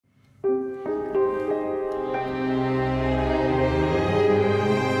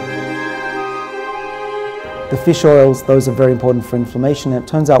The fish oils, those are very important for inflammation. And it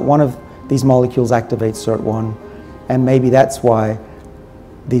turns out one of these molecules activates Sirtuin, and maybe that's why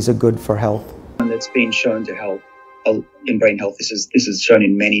these are good for health. And it's been shown to help in brain health. This is shown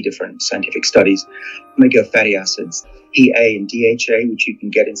in many different scientific studies. Omega fatty acids, PA and DHA, which you can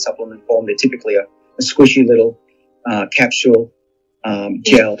get in supplement form. They're typically a squishy little capsule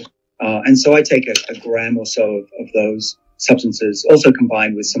gel. And so I take a gram or so of those substances, also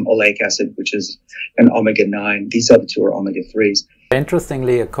combined with some oleic acid, which is an omega-9. These other two are omega-3s.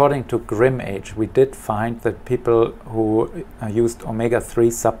 Interestingly, according to Grim Age, we did find that people who used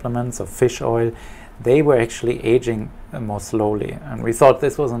omega-3 supplements of fish oil, they were actually aging more slowly. And we thought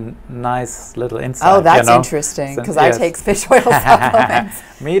this was a nice little insight. Oh, that's interesting, because yes. I take fish oil supplements.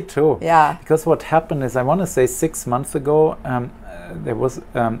 Me too. Yeah. Because what happened is, I want to say 6 months ago, there was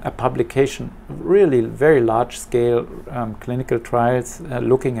a publication, really very large-scale clinical trials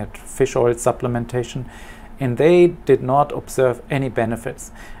looking at fish oil supplementation, and they did not observe any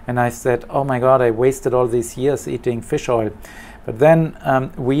benefits. And I said, oh my God, I wasted all these years eating fish oil. But then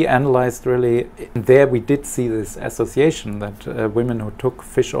we analyzed really, there we did see this association that women who took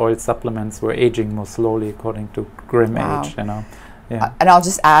fish oil supplements were aging more slowly according to Grim Age, you know. Yeah. And I'll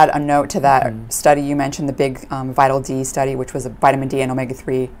just add a note to that study you mentioned, the big Vital D study, which was a vitamin D and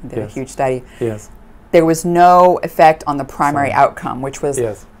omega-3, did a huge study. Yes. There was no effect on the primary outcome, which was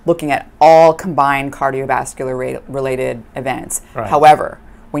looking at all combined cardiovascular related events. Right. However,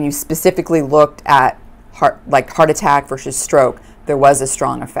 when you specifically looked at heart attack versus stroke, there was a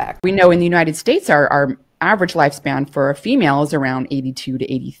strong effect. We know in the United States, our average lifespan for a female is around 82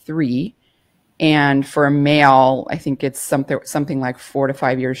 to 83. And for a male, I think it's something like 4 to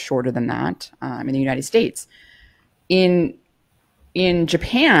 5 years shorter than that in the United States. In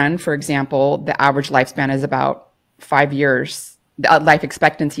Japan, for example, the average lifespan is about 5 years. Life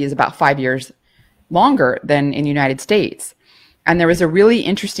expectancy is about 5 years longer than in the United States. And there was a really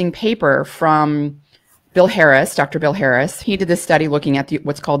interesting paper from Bill Harris, Dr. Bill Harris. He did this study looking at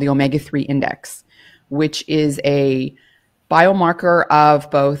what's called the omega-3 index, which is a biomarker of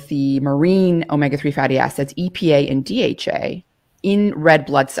both the marine omega-3 fatty acids, EPA and DHA, in red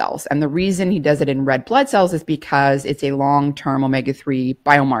blood cells. And the reason he does it in red blood cells is because it's a long-term omega-3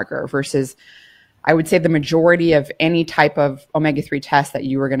 biomarker versus, I would say, the majority of any type of omega-3 test that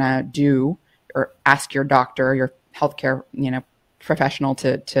you were going to do or ask your doctor, your healthcare, professional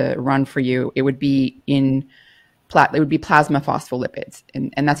to run for you, it would be plasma phospholipids,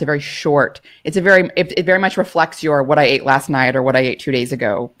 and that's a very short. It very much reflects your what I ate last night or what I ate 2 days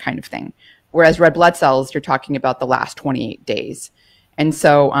ago kind of thing. Whereas red blood cells, you're talking about the last 28 days, and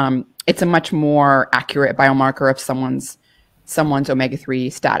so it's a much more accurate biomarker of someone's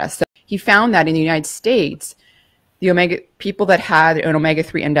omega-3 status. So he found that in the United States, people that had an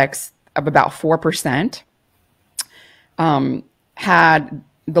omega-3 index of about 4% had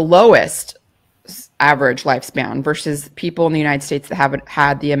the lowest average lifespan versus people in the United States that haven't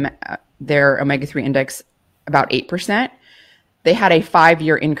had their omega-3 index about 8%. They had a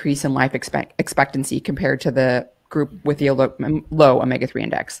 5-year increase in life expectancy compared to the group with the low omega-3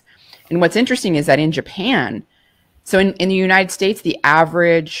 index. And what's interesting is that in Japan, so in the United States, the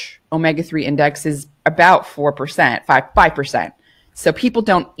average omega-3 index is about 4%, 5%. So people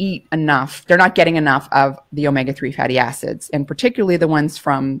don't eat enough. They're not getting enough of the omega-3 fatty acids, and particularly the ones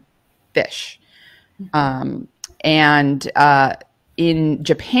from fish. In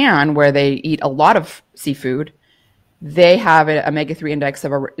Japan, where they eat a lot of seafood, they have an omega-3 index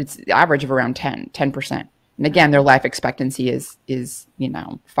of it's the average of around 10%. And again, their life expectancy is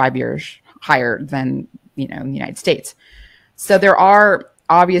 5 years higher than in the United States. So there are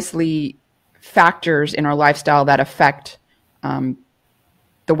obviously factors in our lifestyle that affect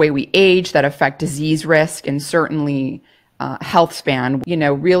the way we age, that affect disease risk, and certainly Healthspan,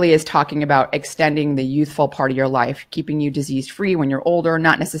 really is talking about extending the youthful part of your life, keeping you disease-free when you're older,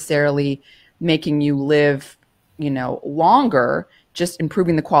 not necessarily making you live, longer, just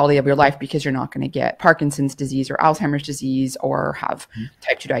improving the quality of your life because you're not going to get Parkinson's disease or Alzheimer's disease or have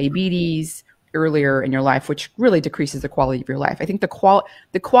type 2 diabetes earlier in your life, which really decreases the quality of your life. I think the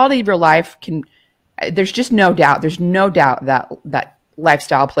quality of your life there's no doubt that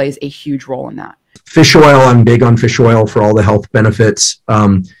lifestyle plays a huge role in that. Fish oil, I'm big on fish oil for all the health benefits.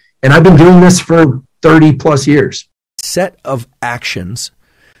 And I've been doing this for 30 plus years. Set of actions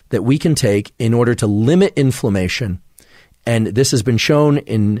that we can take in order to limit inflammation. And this has been shown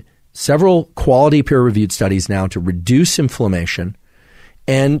in several quality peer-reviewed studies now to reduce inflammation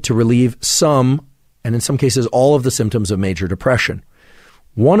and to relieve some, and in some cases, all of the symptoms of major depression.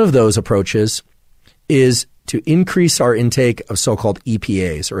 One of those approaches is to increase our intake of so-called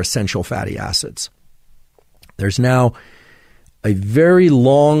EPAs, or essential fatty acids. There's now a very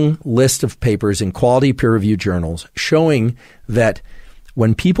long list of papers in quality peer-reviewed journals showing that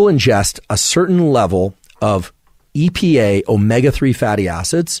when people ingest a certain level of EPA omega-3 fatty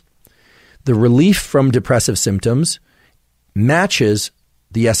acids, the relief from depressive symptoms matches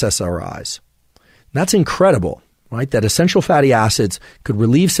the SSRIs. That's incredible, right? That essential fatty acids could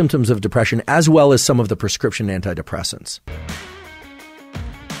relieve symptoms of depression as well as some of the prescription antidepressants.